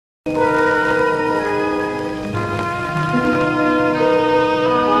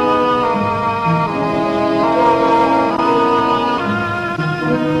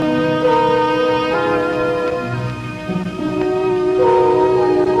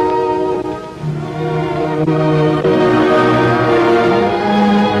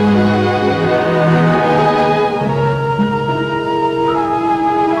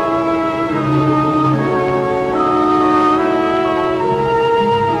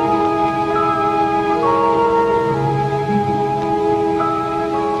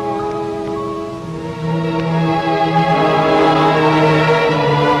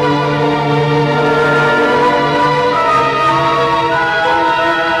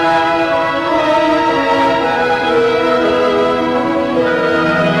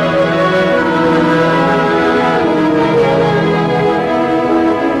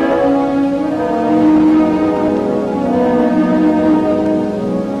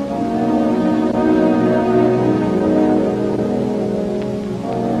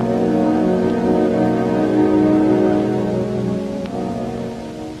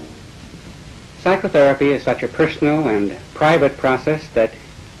Psychotherapy is such a personal and private process that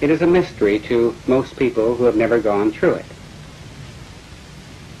it is a mystery to most people who have never gone through it.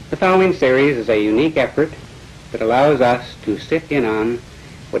 The following series is a unique effort that allows us to sit in on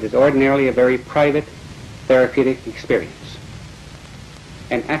what is ordinarily a very private therapeutic experience.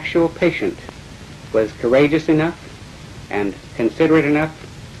 An actual patient was courageous enough and considerate enough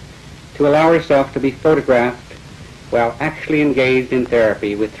to allow herself to be photographed while actually engaged in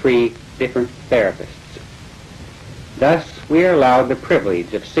therapy with 3 different therapists. Thus, we are allowed the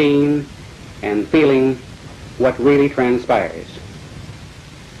privilege of seeing and feeling what really transpires.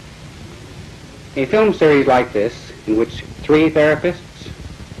 A film series like this, in which 3 therapists,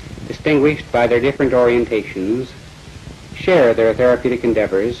 distinguished by their different orientations, share their therapeutic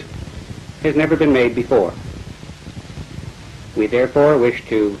endeavors, has never been made before. We therefore wish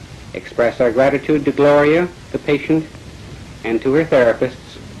to express our gratitude to Gloria, the patient, and to her therapists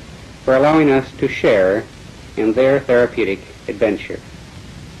for allowing us to share in their therapeutic adventure.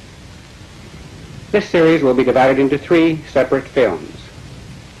 This series will be divided into 3 separate films.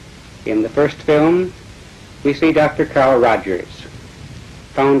 In the first film, we see Dr. Carl Rogers,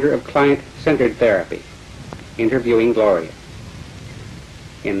 founder of client-centered therapy, interviewing Gloria.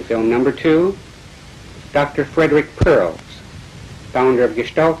 In film number 2, Dr. Frederick Pearls, founder of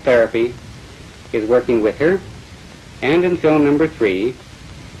Gestalt therapy, is working with her. And in film number 3,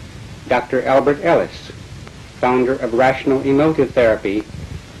 Dr. Albert Ellis, founder of Rational Emotive Therapy,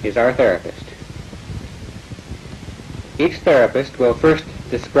 is our therapist. Each therapist will first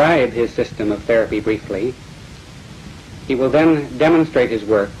describe his system of therapy briefly. He will then demonstrate his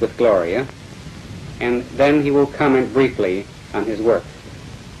work with Gloria, and then he will comment briefly on his work.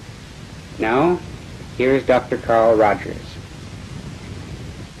 Now, here is Dr. Carl Rogers.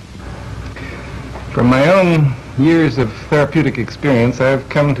 From my own years of therapeutic experience, I've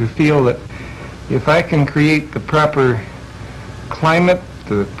come to feel that if I can create the proper climate,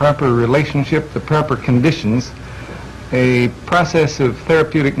 the proper relationship, the proper conditions, a process of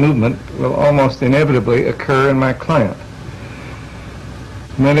therapeutic movement will almost inevitably occur in my client.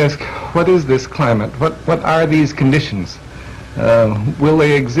 And that is, what is this climate? What are these conditions? Will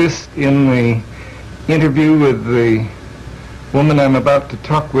they exist in the interview with the woman I'm about to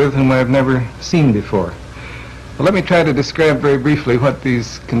talk with, whom I've never seen before? Well, let me try to describe very briefly what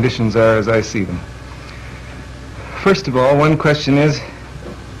these conditions are as I see them. First of all, one question is,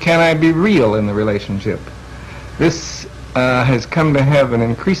 can I be real in the relationship? This has come to have an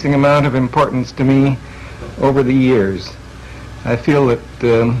increasing amount of importance to me over the years. I feel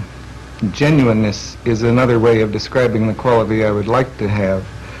that genuineness is another way of describing the quality I would like to have.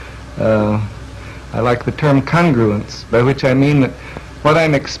 I like the term congruence, by which I mean that what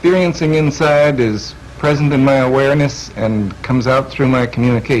I'm experiencing inside is present in my awareness and comes out through my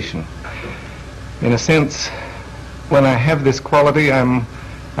communication. In a sense, when I have this quality, I'm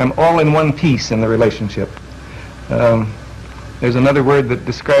all in one piece in the relationship. There's another word that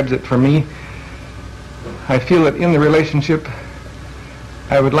describes it for me. I feel that in the relationship,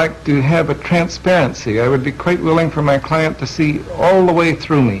 I would like to have a transparency. I would be quite willing for my client to see all the way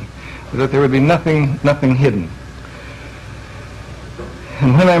through me, that there would be nothing hidden.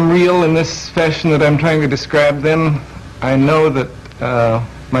 And when I'm real in this fashion that I'm trying to describe, then I know that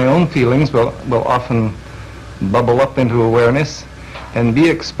my own feelings will often bubble up into awareness and be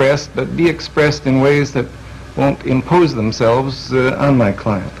expressed, but be expressed in ways that won't impose themselves on my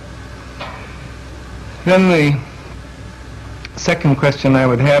client. Then the second question I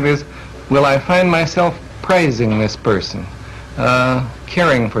would have is, will I find myself praising this person?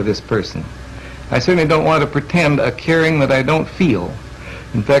 caring for this person. I certainly don't want to pretend a caring that I don't feel.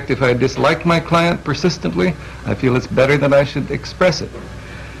 In fact, if I dislike my client persistently, I feel it's better that I should express it.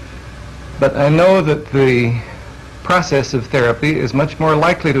 But I know that the process of therapy is much more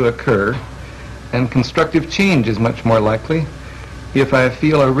likely to occur, and constructive change is much more likely, if I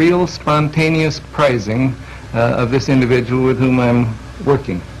feel a real spontaneous prizing of this individual with whom I'm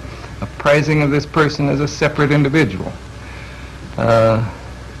working. A prizing of this person as a separate individual.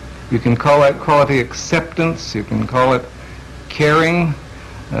 You can call that quality acceptance, you can call it caring,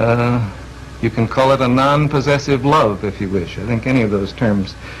 you can call it a non-possessive love, if you wish. I think any of those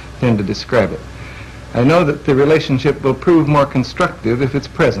terms tend to describe it. I know that the relationship will prove more constructive if it's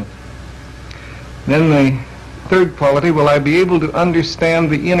present. Then the third quality, will I be able to understand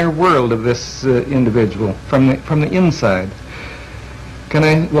the inner world of this individual from the inside?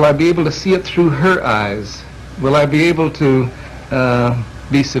 Will I be able to see it through her eyes? Will I be able to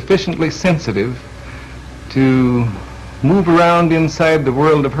be sufficiently sensitive to move around inside the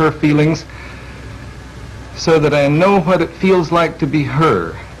world of her feelings so that I know what it feels like to be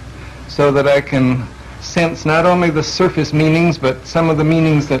her, so that I can sense not only the surface meanings but some of the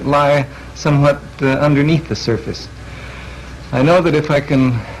meanings that lie somewhat underneath the surface. I know that if I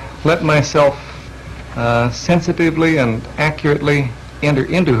can let myself sensitively and accurately enter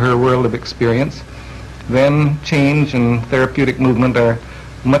into her world of experience, then change and therapeutic movement are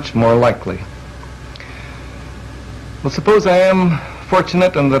much more likely. Well, suppose I am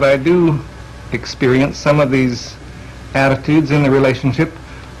fortunate and that I do experience some of these attitudes in the relationship.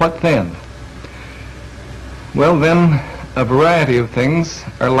 What then? Well, then a variety of things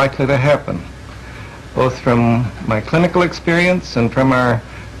are likely to happen, both from my clinical experience and from our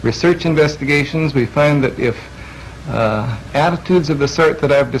research investigations. We find that if attitudes of the sort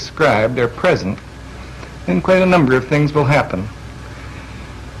that I've described are present, then quite a number of things will happen.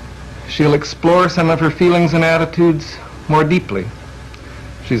 She'll explore some of her feelings and attitudes more deeply.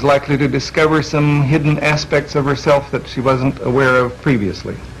 She's likely to discover some hidden aspects of herself that she wasn't aware of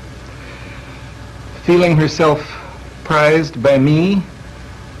previously. Feeling herself prized by me,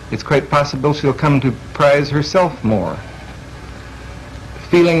 it's quite possible she'll come to prize herself more.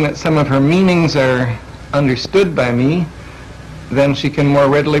 Feeling that some of her meanings are understood by me, then she can more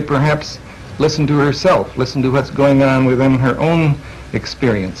readily perhaps listen to herself, listen to what's going on within her own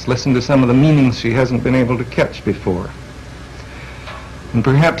experience, listen to some of the meanings she hasn't been able to catch before. And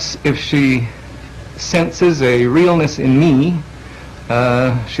perhaps if she senses a realness in me,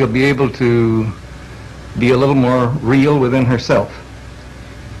 she'll be able to be a little more real within herself.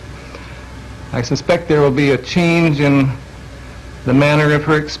 I suspect there will be a change in the manner of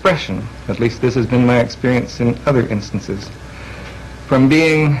her expression. At least this has been my experience in other instances. From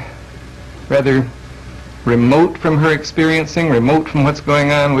being rather remote from her experiencing, remote from what's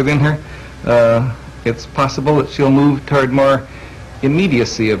going on within her, it's possible that she'll move toward more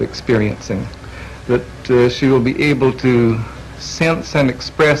immediacy of experiencing, that she will be able to sense and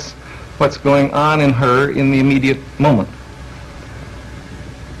express what's going on in her in the immediate moment.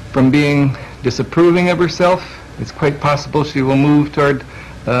 From being disapproving of herself, it's quite possible she will move toward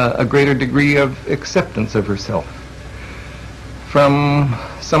a greater degree of acceptance of herself. From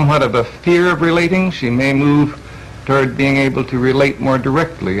somewhat of a fear of relating, she may move toward being able to relate more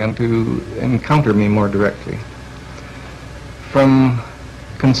directly and to encounter me more directly. From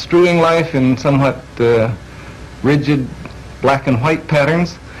construing life in somewhat rigid black and white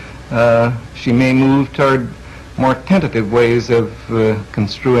patterns, she may move toward more tentative ways of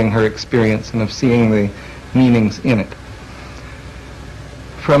construing her experience and of seeing the meanings in it.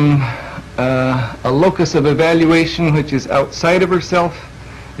 From a locus of evaluation which is outside of herself,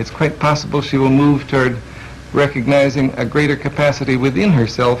 it's quite possible she will move toward recognizing a greater capacity within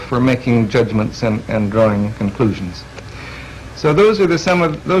herself for making judgments and drawing conclusions. So those are some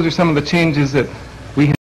of the changes that